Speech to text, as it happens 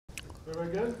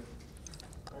Everybody good?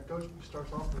 All right, Coach,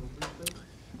 starts off with a brief thing.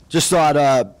 Just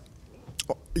thought,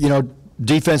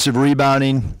 defensive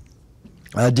rebounding,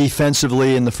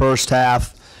 defensively in the first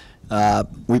half,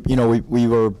 we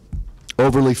were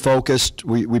overly focused.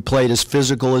 We played as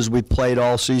physical as we played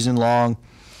all season long.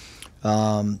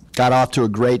 Got off to a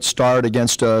great start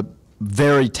against a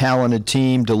very talented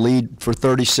team to lead for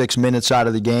 36 minutes out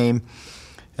of the game.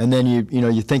 And then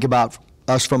you think about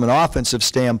us from an offensive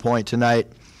standpoint tonight.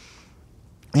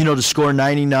 To score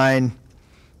 99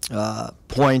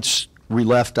 points, we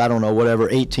left,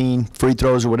 18 free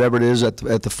throws or whatever it is at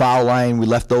the foul line. We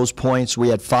left those points. We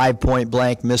had 5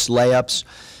 point-blank missed layups.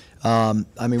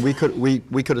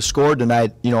 We could have scored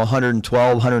tonight,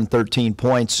 112, 113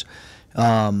 points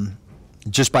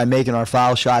just by making our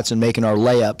foul shots and making our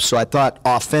layups. So I thought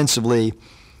offensively,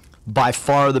 by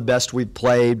far the best we've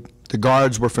played. The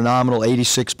guards were phenomenal,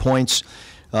 86 points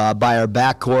by our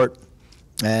backcourt.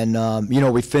 And,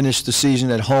 we finished the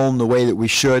season at home the way that we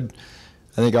should.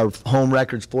 I think our home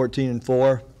record's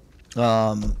 14-4.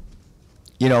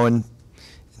 And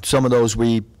some of those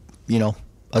we,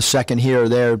 a second here or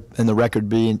there, and the record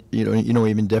being,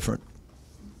 even different.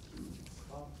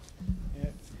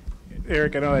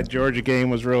 Eric, I know that Georgia game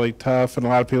was really tough, and a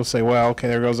lot of people say, well, okay,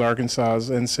 there goes Arkansas's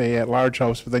NCAA at large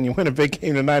hopes, but then you win a big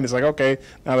game tonight, and it's like, okay,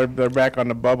 now they're back on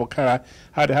the bubble. Kind of,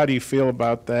 how do you feel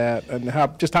about that, and how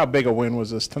big a win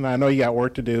was this tonight? I know you got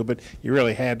work to do, but you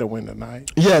really had to win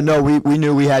tonight. Yeah, no, we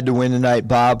knew we had to win tonight,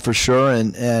 Bob, for sure,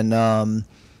 and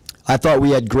I thought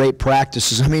we had great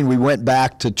practices. We went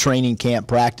back to training camp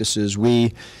practices.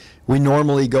 We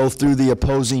normally go through the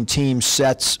opposing team's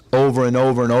sets over and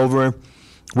over and over.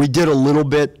 We did a little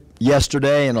bit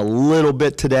yesterday and a little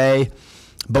bit today,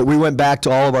 but we went back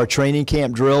to all of our training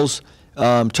camp drills. We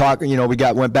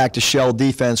went back to shell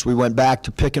defense. We went back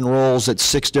to pick and rolls at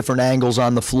 6 different angles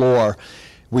on the floor.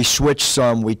 We switched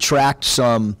some. We tracked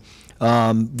some.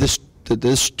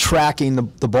 This tracking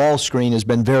the ball screen has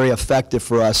been very effective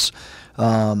for us,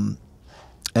 and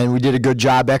we did a good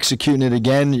job executing it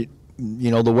again.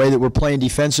 The way that we're playing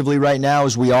defensively right now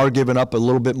is we are giving up a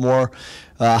little bit more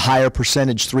higher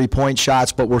percentage three-point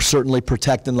shots, but we're certainly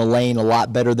protecting the lane a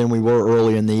lot better than we were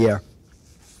early in the year.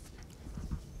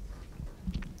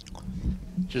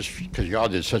 Just because y'all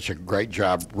did such a great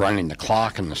job running the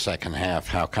clock in the second half,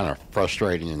 how kind of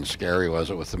frustrating and scary was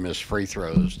it with the missed free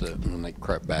throws when they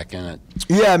crept back in it?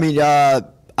 Yeah,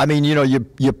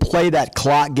 you play that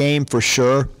clock game for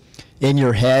sure in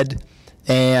your head,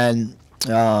 and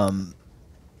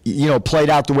played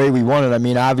out the way we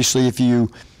wanted. Obviously, if you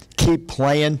keep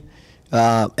playing,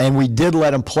 and we did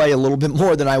let them play a little bit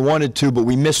more than I wanted to, but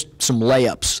we missed some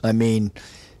layups.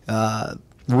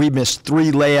 We missed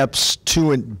 3 layups,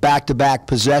 2 in back-to-back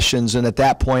possessions, and at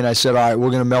that point I said, all right, we're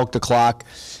going to milk the clock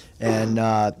and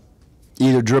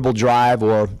either dribble drive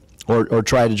or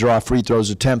try to draw free throws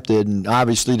attempted. And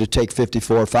obviously to take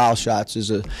 54 foul shots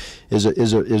is a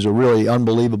really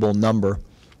unbelievable number.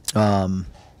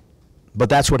 But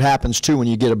that's what happens too when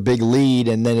you get a big lead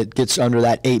and then it gets under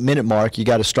that 8-minute mark. You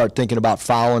got to start thinking about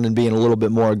fouling and being a little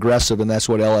bit more aggressive, and that's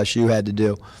what LSU had to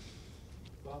do.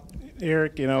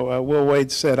 Eric, Will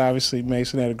Wade said obviously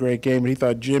Mason had a great game, but he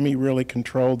thought Jimmy really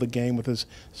controlled the game with his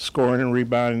scoring and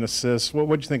rebounding assists. What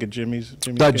did you think of Jimmy's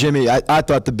game? I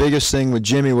thought the biggest thing with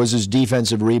Jimmy was his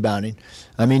defensive rebounding.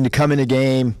 To come in a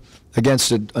game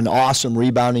against an awesome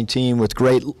rebounding team with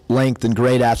great length and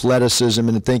great athleticism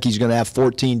and to think he's going to have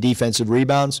 14 defensive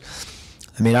rebounds.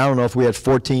 I don't know if we had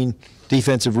 14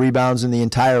 defensive rebounds in the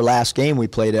entire last game we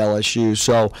played LSU.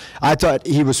 So I thought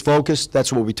he was focused.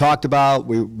 That's what we talked about.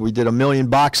 We did a million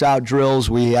box-out drills.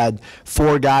 We had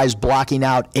 4 guys blocking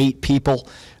out 8 people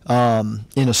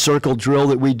in a circle drill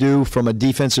that we do from a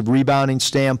defensive rebounding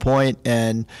standpoint.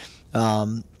 And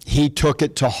he took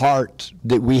it to heart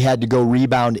that we had to go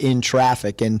rebound in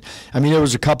traffic. And, there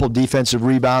was a couple defensive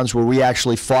rebounds where we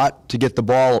actually fought to get the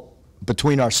ball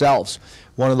between ourselves.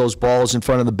 One of those balls in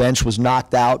front of the bench was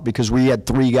knocked out because we had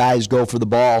 3 guys go for the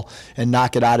ball and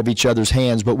knock it out of each other's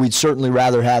hands. But we'd certainly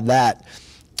rather have that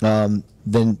than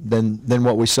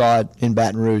what we saw in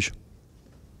Baton Rouge.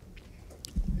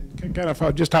 Kind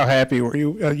of just how happy were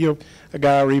you? A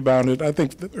guy rebounded. I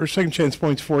think our second chance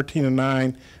points 14-9,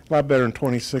 a lot better than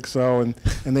 26-0,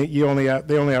 and they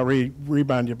only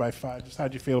rebound you by 5. Just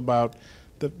how'd you feel about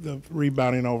the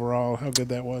rebounding overall, how good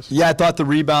that was? Yeah, I thought the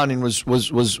rebounding was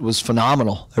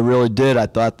phenomenal. I really did. I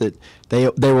thought that they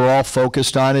were all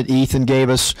focused on it. Ethan gave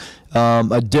us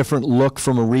a different look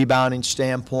from a rebounding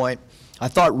standpoint. I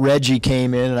thought Reggie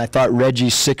came in, and I thought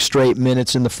Reggie's 6 straight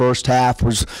minutes in the first half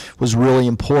was really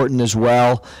important as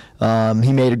well.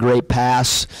 He made a great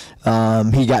pass.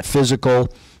 He got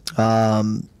physical.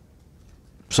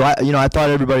 So I thought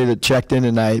everybody that checked in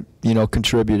tonight,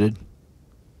 contributed.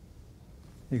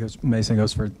 Mason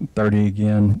goes for 30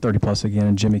 again, 30 plus again,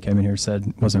 and Jimmy came in here and said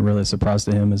it wasn't really a surprise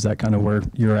to him. Is that kind of where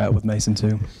you're at with Mason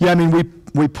too? Yeah, I mean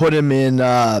we put him in.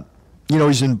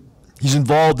 He's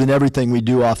involved in everything we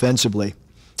do offensively.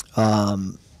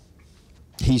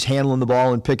 He's handling the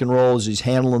ball in pick and rolls. He's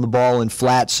handling the ball in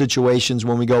flat situations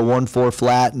when we go 1-4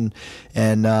 flat and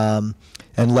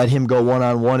let him go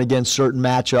one-on-one against certain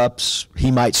matchups.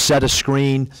 He might set a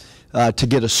screen to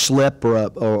get a slip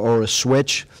or a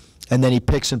switch, and then he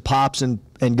picks and pops and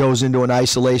goes into an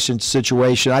isolation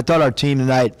situation. I thought our team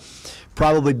tonight,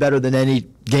 probably better than any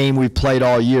game we've played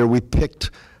all year, we picked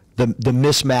the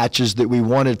mismatches that we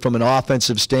wanted from an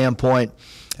offensive standpoint,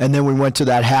 and then we went to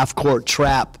that half-court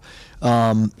trap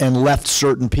and left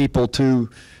certain people to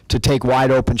take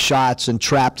wide open shots and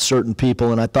trapped certain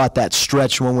people. And I thought that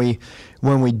stretch when we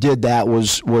did that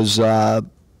was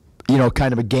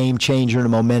kind of a game changer and a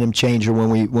momentum changer when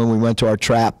we went to our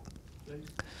trap.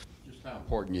 Just how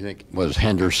important you think was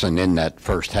Henderson in that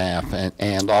first half,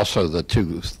 and also the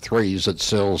 2 threes that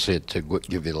Sills hit to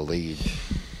give you the lead?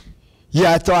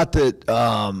 Yeah, I thought that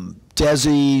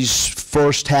Desi's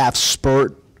first half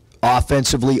spurt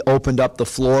offensively opened up the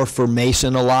floor for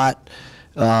Mason a lot.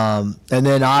 And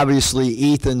then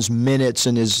obviously Ethan's minutes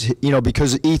and his,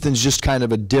 because Ethan's just kind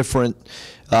of a different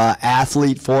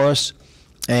athlete for us.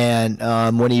 And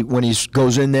when he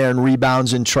goes in there and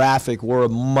rebounds in traffic, we're a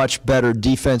much better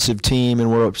defensive team, and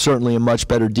we're certainly a much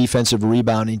better defensive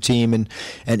rebounding team. And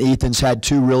Ethan's had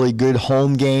 2 really good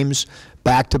home games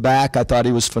back-to-back. I thought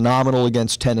he was phenomenal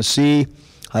against Tennessee.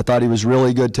 I thought he was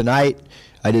really good tonight.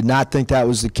 I did not think that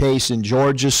was the case in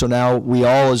Georgia, so now we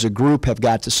all as a group have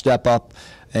got to step up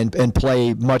and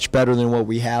play much better than what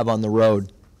we have on the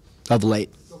road of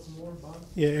late.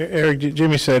 Yeah, Eric,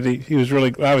 Jimmy said he was really,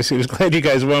 obviously he was glad you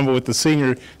guys won, but with the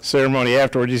senior ceremony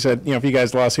afterwards, he said, if you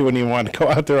guys lost, he wouldn't even want to go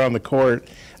out there on the court.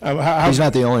 He's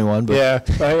not the only one. But.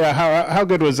 Yeah. How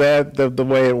good was that, the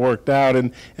way it worked out?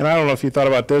 And I don't know if you thought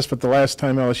about this, but the last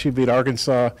time LSU beat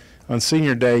Arkansas on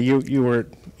senior day, you were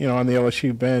on the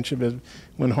LSU bench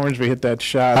when Hornsby hit that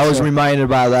shot. I was reminded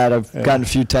about that. I've gotten a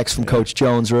few texts from Coach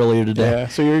Jones earlier today. Yeah,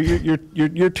 so you're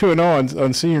 2-0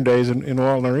 on senior days in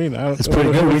Walton Arena. That's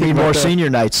pretty good. We need more senior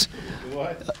nights.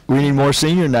 What? We need more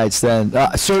senior nights then.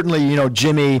 Certainly,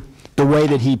 Jimmy, the way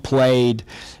that he played,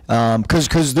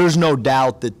 because there's no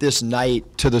doubt that this night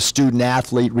to the student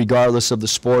athlete, regardless of the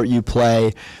sport you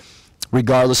play,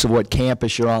 regardless of what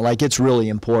campus you're on, it's really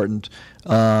important.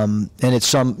 And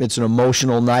it's an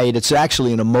emotional night. It's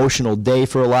actually an emotional day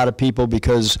for a lot of people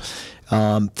because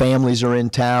families are in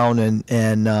town,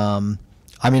 and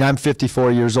I mean, I'm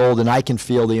 54 years old and I can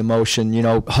feel the emotion.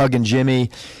 Hugging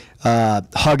Jimmy,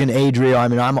 hugging Adria. I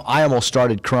mean, I almost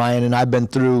started crying, and I've been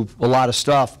through a lot of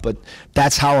stuff, but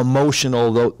that's how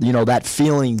emotional that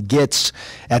feeling gets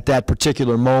at that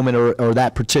particular moment or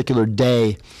that particular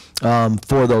day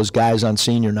for those guys on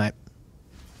senior night.